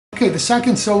Okay, the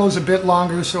second solo is a bit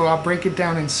longer, so I'll break it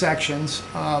down in sections.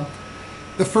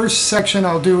 The first section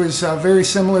I'll do is very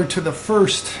similar to the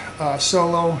first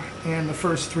solo and the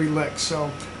first 3 licks, so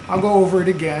I'll go over it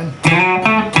again.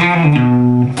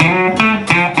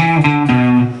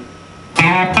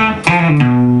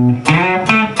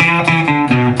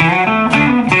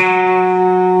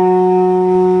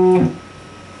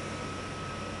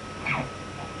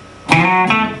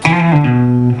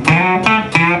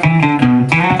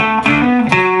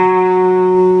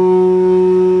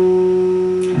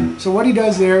 So what he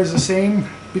does there is the same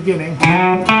beginning, with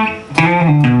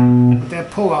that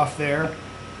pull off there.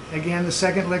 Again, the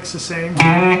second lick's the same.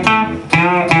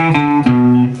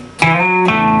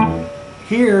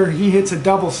 Here he hits a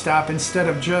double stop instead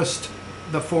of just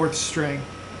the 4th string,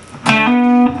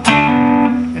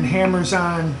 and hammers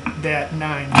on that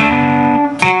 9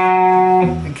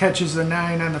 and catches the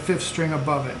 9 on the 5th string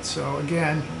above it. So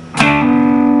again,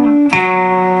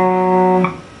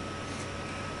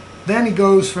 then he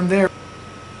goes from there.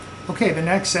 Okay, the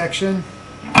next section.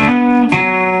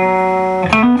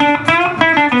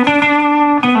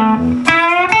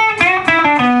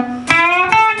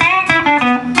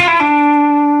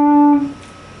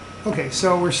 Okay,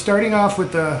 so we're starting off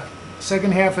with the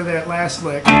second half of that last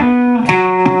lick.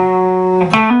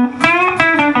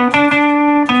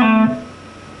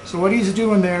 So what he's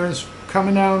doing there is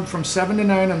coming down from 7 to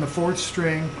 9 on the 4th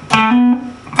string.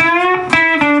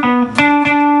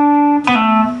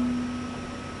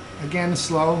 Again,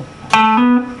 slow.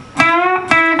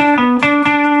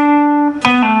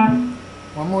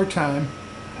 One more time.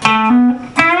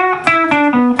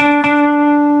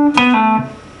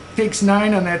 Takes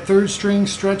 9 on that 3rd string,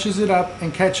 stretches it up,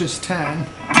 and catches 10.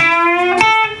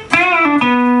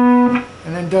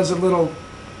 And then does a little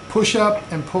push up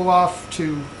and pull off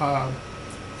to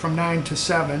from 9 to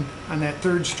 7 on that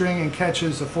 3rd string and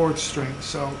catches the 4th string.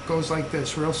 So it goes like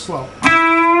this, real slow.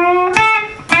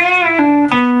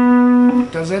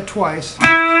 Does that twice.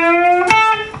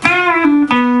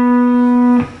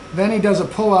 Then he does a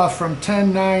pull off from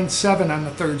 10, 9, 7 on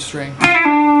the 3rd string.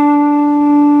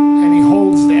 And he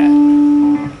holds that.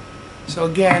 So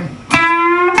again,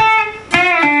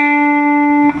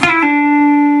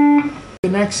 the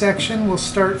next section will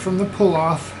start from the pull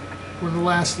off where the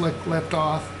last lick left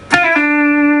off.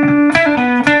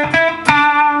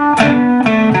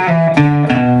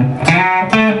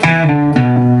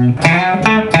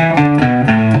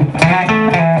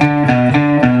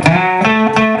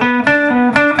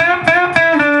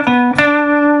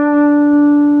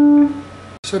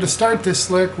 So to start this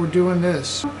lick, we're doing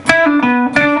this.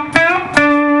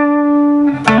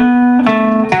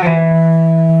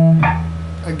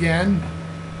 Again.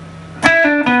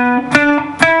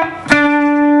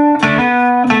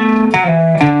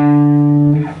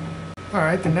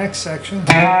 Alright, the next section.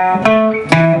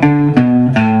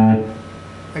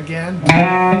 Again.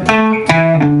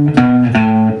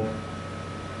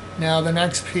 Now the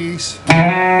next piece.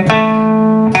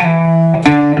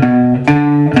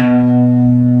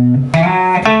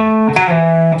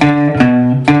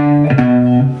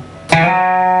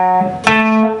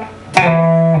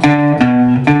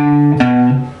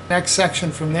 Next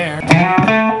section from there.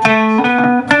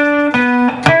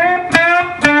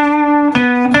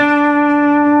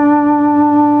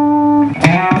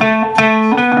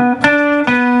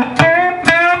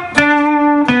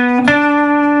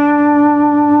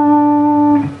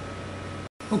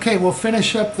 Okay, we'll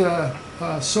finish up the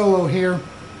solo here.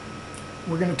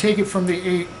 We're going to take it from the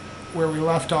 8 where we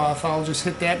left off. I'll just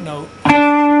hit that note.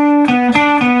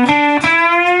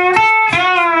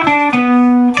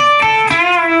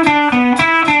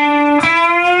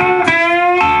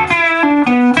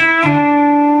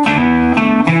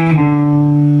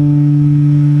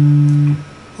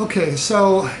 Okay,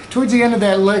 so towards the end of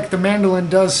that lick, the mandolin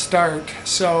does start,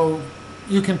 so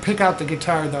you can pick out the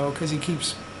guitar though, because he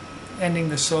keeps ending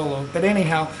the solo. But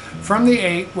anyhow, from the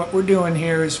 8, what we're doing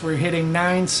here is we're hitting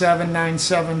 9, 7, 9,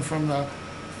 7 from the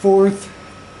 4th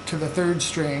to the 3rd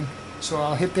string. So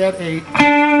I'll hit that 8.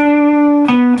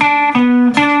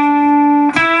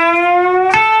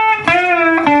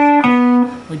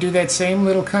 We do that same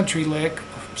little country lick,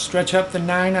 stretch up the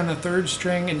 9 on the 3rd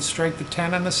string and strike the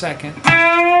 10 on the 2nd.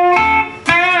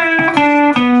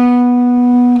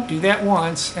 Do that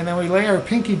once, and then we lay our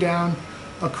pinky down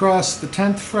across the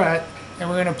 10th fret, and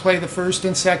we're going to play the 1st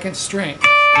and 2nd string.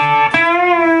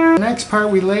 The next part,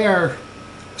 we lay our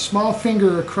small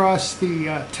finger across the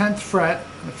 10th fret,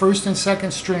 the 1st and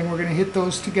 2nd string. We're going to hit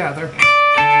those together.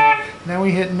 And then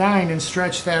we hit 9 and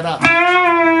stretch that up.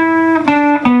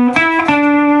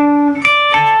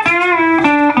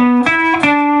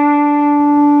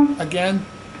 again.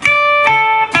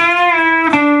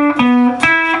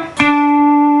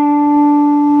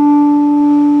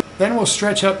 Then we'll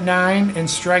stretch up 9 and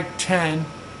strike 10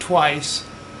 twice.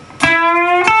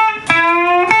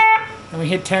 And we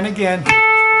hit 10 again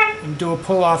and do a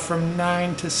pull off from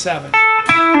 9 to 7.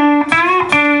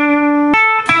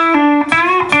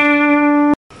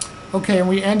 Okay, and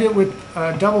we end it with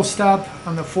a double stop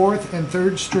on the 4th and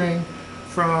 3rd string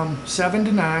from 7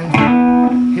 to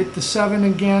 9. Hit the 7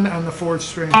 again on the 4th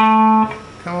string.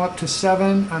 Come up to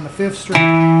 7 on the 5th string,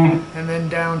 and then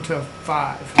down to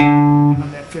 5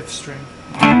 on that 5th string.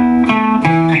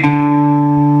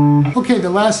 Okay, the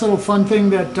last little fun thing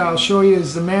that I'll show you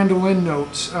is the mandolin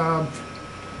notes.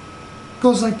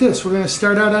 Goes like this. We're going to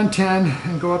start out on 10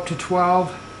 and go up to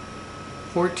 12,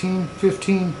 14,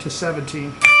 15 to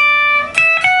 17.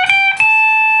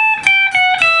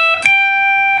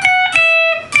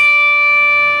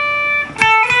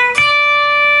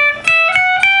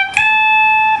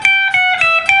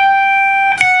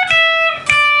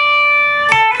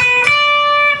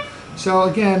 So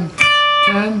again,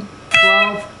 10,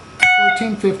 12,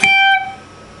 14, 15,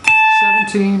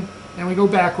 17, and we go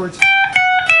backwards,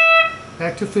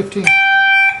 back to 15.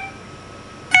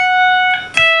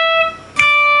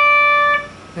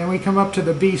 Then we come up to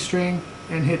the B string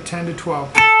and hit 10 to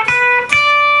 12.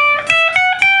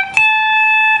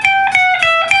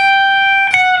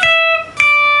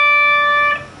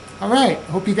 All right,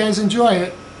 hope you guys enjoy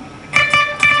it.